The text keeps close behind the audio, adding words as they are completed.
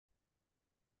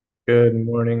Good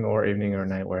morning or evening or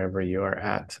night, wherever you are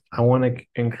at. I want to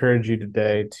encourage you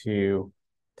today to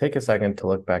take a second to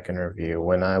look back and review.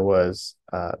 When I was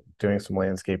doing some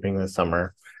landscaping this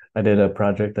summer, I did a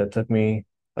project that took me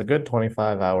a good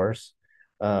 25 hours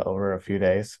over a few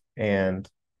days. And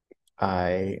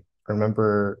I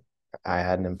remember I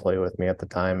had an employee with me at the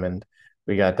time, and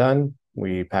we got done,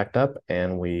 we packed up,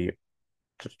 and we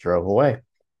just drove away.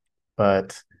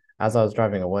 But as I was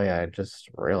driving away, I just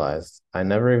realized I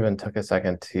never even took a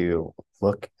second to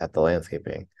look at the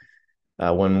landscaping.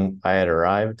 When I had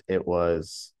arrived, it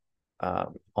was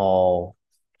all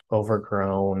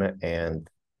overgrown and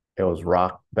it was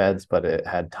rock beds, but it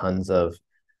had tons of,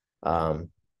 um,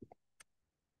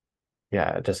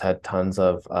 yeah, it just had tons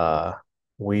of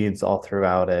weeds all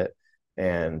throughout it,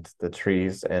 and the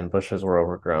trees and bushes were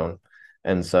overgrown.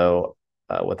 And so,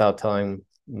 without telling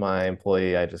my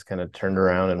employee, I just kind of turned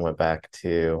around and went back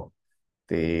to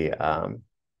the um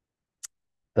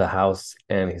the house,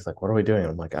 and he's like, "What are we doing?"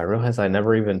 I'm like, "I realized I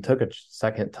never even took a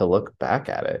second to look back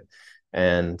at it."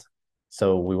 And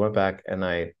so we went back and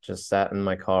I just sat in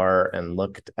my car and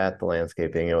looked at the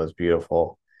landscaping. It was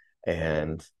beautiful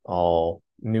and all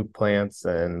new plants,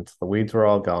 and the weeds were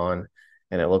all gone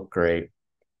and it looked great.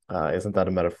 Isn't that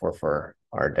a metaphor for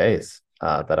our days?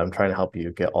 That I'm trying to help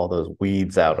you get all those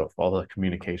weeds out of all the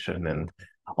communication and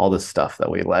all the stuff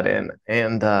that we let in.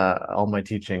 And all my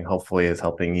teaching hopefully is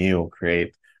helping you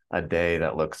create a day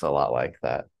that looks a lot like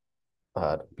that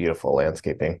beautiful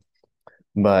landscaping.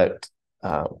 But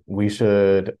we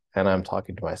should, and I'm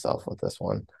talking to myself with this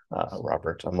one,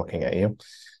 Robert, I'm looking at you,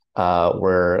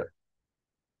 where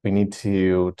we need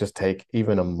to just take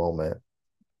even a moment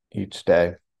each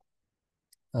day.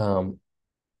 Um,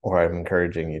 or I'm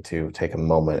encouraging you to take a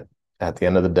moment at the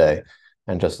end of the day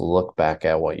and just look back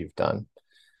at what you've done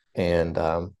and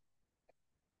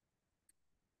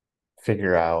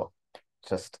figure out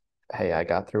just, hey, I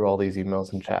got through all these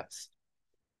emails and chats.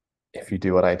 If you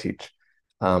do what I teach,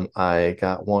 I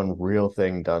got one real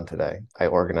thing done today. I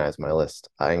organized my list.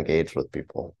 I engaged with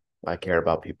people. I care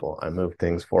about people. I moved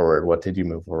things forward. What did you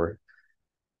move forward?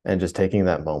 And just taking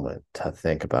that moment to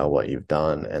think about what you've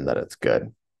done and that it's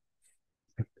good.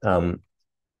 Um,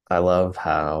 I love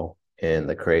how in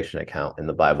the creation account in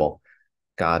the Bible,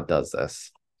 God does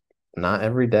this. Not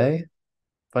every day,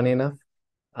 funny enough,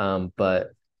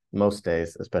 but most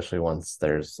days, especially once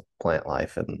there's plant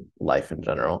life and life in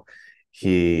general,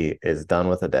 he is done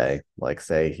with a day. Like,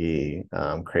 say, he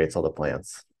creates all the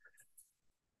plants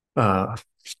uh,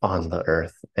 on the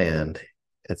earth, and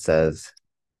it says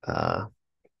uh,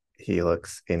 he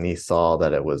looks and he saw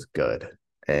that it was good,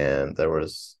 and there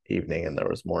was evening and there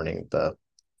was morning, the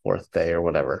fourth day or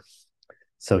whatever.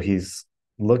 So he's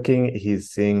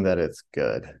seeing that it's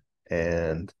good.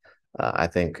 And I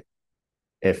think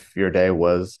if your day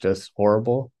was just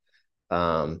horrible,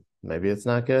 maybe it's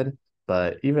not good.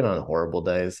 But even on horrible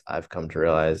days, I've come to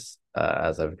realize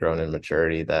as I've grown in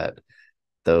maturity that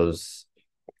those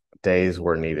days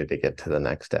were needed to get to the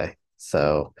next day.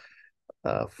 So,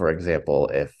 for example,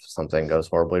 if something goes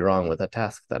horribly wrong with a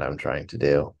task that I'm trying to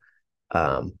do,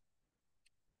 um,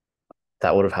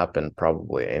 that would have happened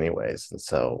probably anyways. And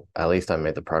so at least I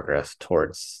made the progress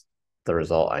towards the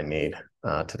result I need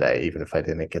today, even if I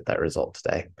didn't get that result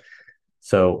today.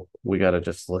 So we got to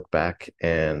just look back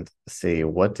and see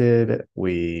what did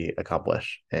we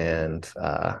accomplish, and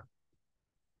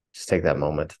just take that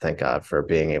moment to thank God for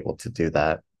being able to do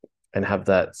that and have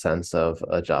that sense of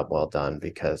a job well done.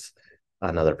 Because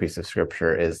another piece of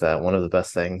scripture is that one of the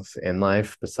best things in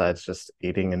life, besides just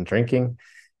eating and drinking,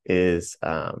 is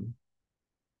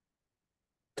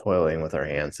toiling with our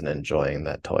hands and enjoying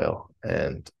that toil.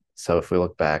 And so if we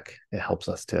look back, it helps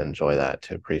us to enjoy that,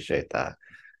 to appreciate that.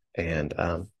 And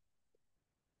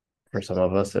for some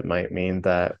of us, it might mean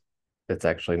that it's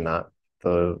actually not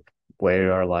the way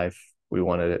our life we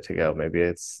wanted it to go. Maybe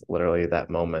it's literally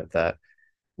that moment that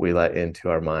we let into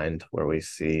our mind where we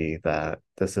see that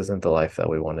this isn't the life that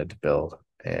we wanted to build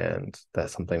and that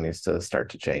something needs to start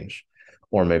to change.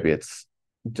 Or maybe it's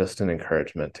just an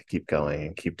encouragement to keep going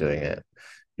and keep doing it.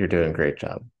 You're doing a great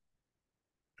job.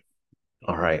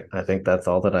 All right. I think that's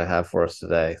all that I have for us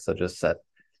today. So just set,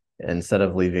 instead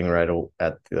of leaving right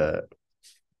at the,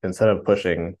 instead of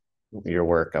pushing your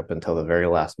work up until the very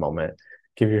last moment,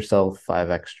 give yourself 5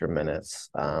 extra minutes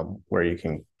where you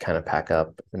can kind of pack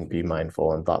up and be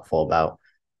mindful and thoughtful about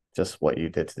just what you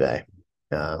did today,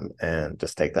 and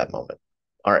just take that moment.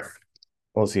 All right.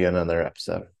 We'll see you in another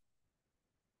episode.